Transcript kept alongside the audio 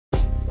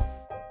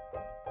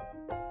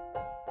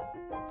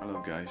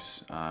Hello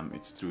guys,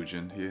 it's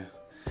Trujan here,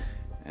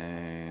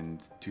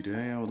 and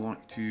today I would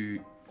like to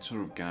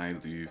sort of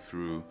guide you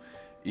through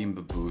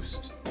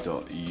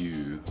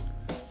ImbaBoost's.eu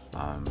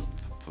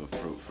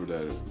for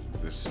their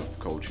sort of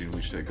coaching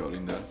which they got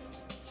in there.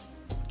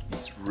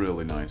 It's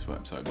really nice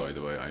website, by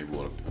the way. I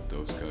worked with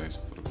those guys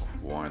for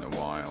quite a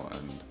while,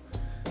 and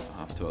I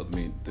have to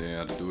admit they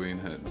are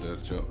doing their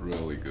job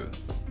really good.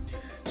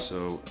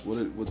 So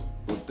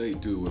what they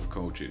do with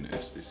coaching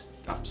is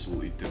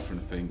absolutely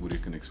different thing what you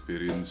can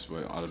experience.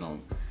 Where I don't know,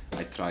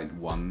 I tried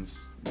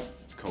once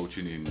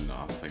coaching in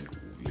I think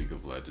League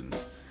of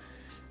Legends,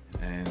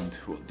 and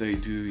what they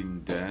do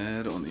in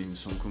there in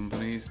some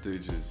companies, they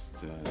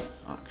just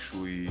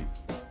actually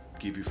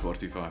give you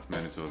 45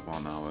 minutes or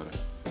 1 hour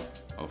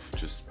of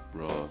just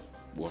raw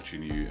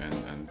watching you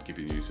and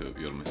giving you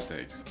your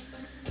mistakes,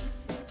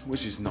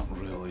 which is not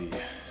really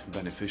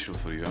beneficial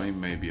for you. I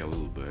mean, maybe a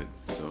little bit,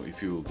 so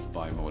if you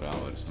buy more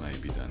hours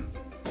maybe then.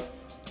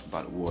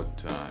 But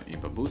what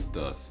ImbaBoost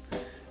does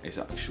is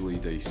actually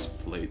they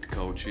split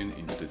coaching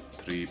into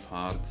 3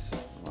 parts.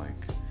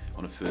 Like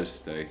on the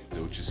first day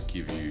they'll just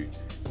give you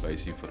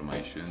basic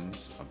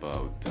informations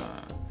about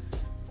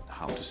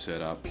how to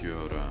set up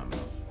your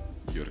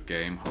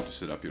game, how to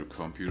set up your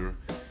computer,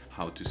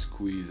 how to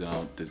squeeze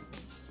out the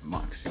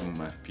maximum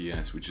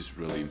FPS, which is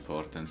really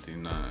important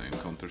in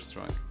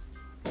Counter-Strike.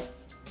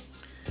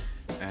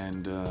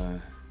 And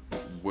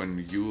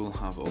when you will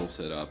have all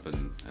set up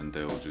and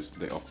they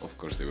of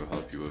course they will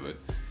help you with it,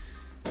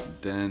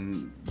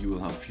 then you will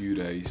have few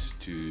days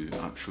to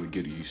actually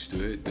get used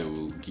to it. They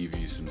will give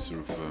you some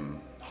sort of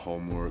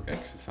homework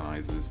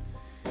exercises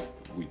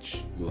which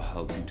will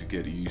help you to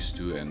get used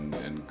to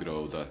and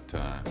grow that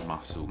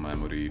muscle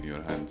memory in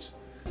your hands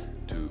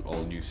to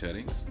all new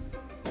settings.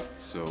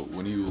 So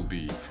when you will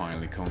be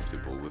finally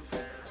comfortable with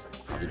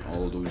having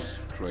all those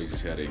crazy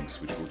settings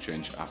which will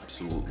change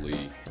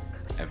absolutely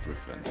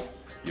everything,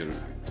 you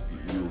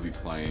will be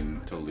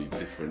playing totally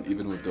different.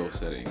 Even with those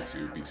settings,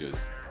 you'll be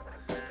just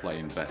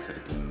playing better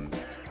than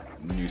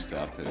new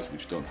starters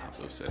which don't have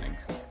those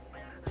settings.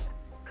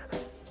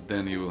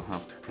 Then you will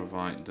have to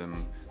provide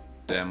them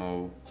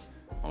demo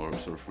or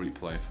sort of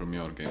replay from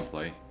your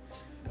gameplay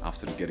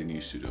after getting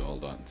used to all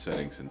that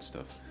settings and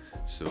stuff,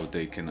 so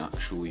they can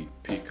actually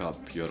pick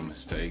up your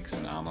mistakes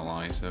and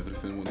analyze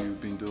everything what you've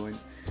been doing.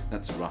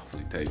 That's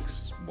roughly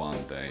takes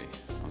 1 day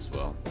as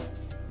well.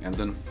 And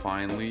then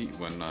finally,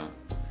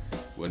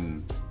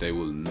 when they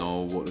will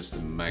know what is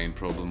the main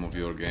problem of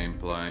your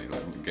gameplay,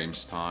 like game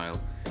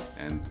style,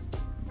 and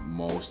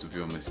most of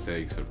your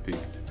mistakes are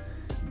picked,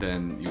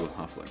 then you will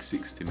have like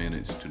 60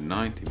 minutes to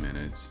 90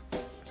 minutes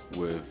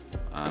with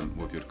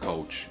your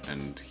coach,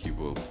 and he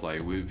will play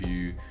with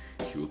you.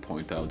 He will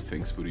point out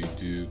things what you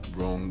do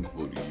wrong,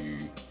 where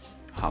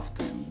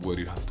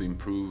you have to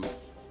improve.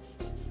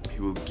 He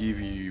will give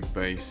you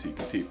basic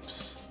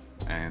tips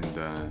and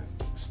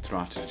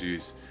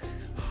strategies,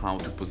 how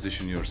to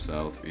position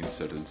yourself in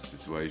certain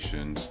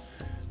situations,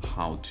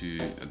 how to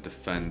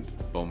defend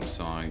bomb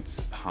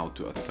sites, how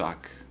to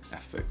attack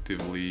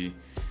effectively,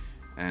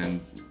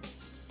 and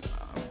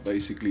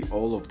basically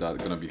all of that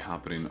gonna be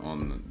happening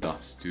on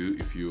Dust 2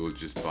 if you will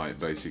just buy a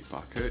basic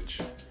package,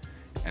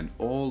 and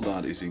all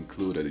that is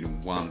included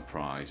in one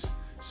price.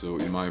 So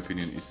in my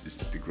opinion, it's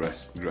the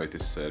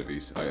greatest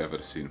service I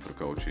ever seen for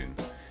coaching,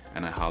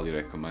 and I highly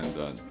recommend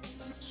that.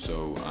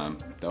 So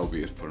that'll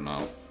be it for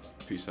now.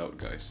 Peace out,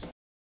 guys.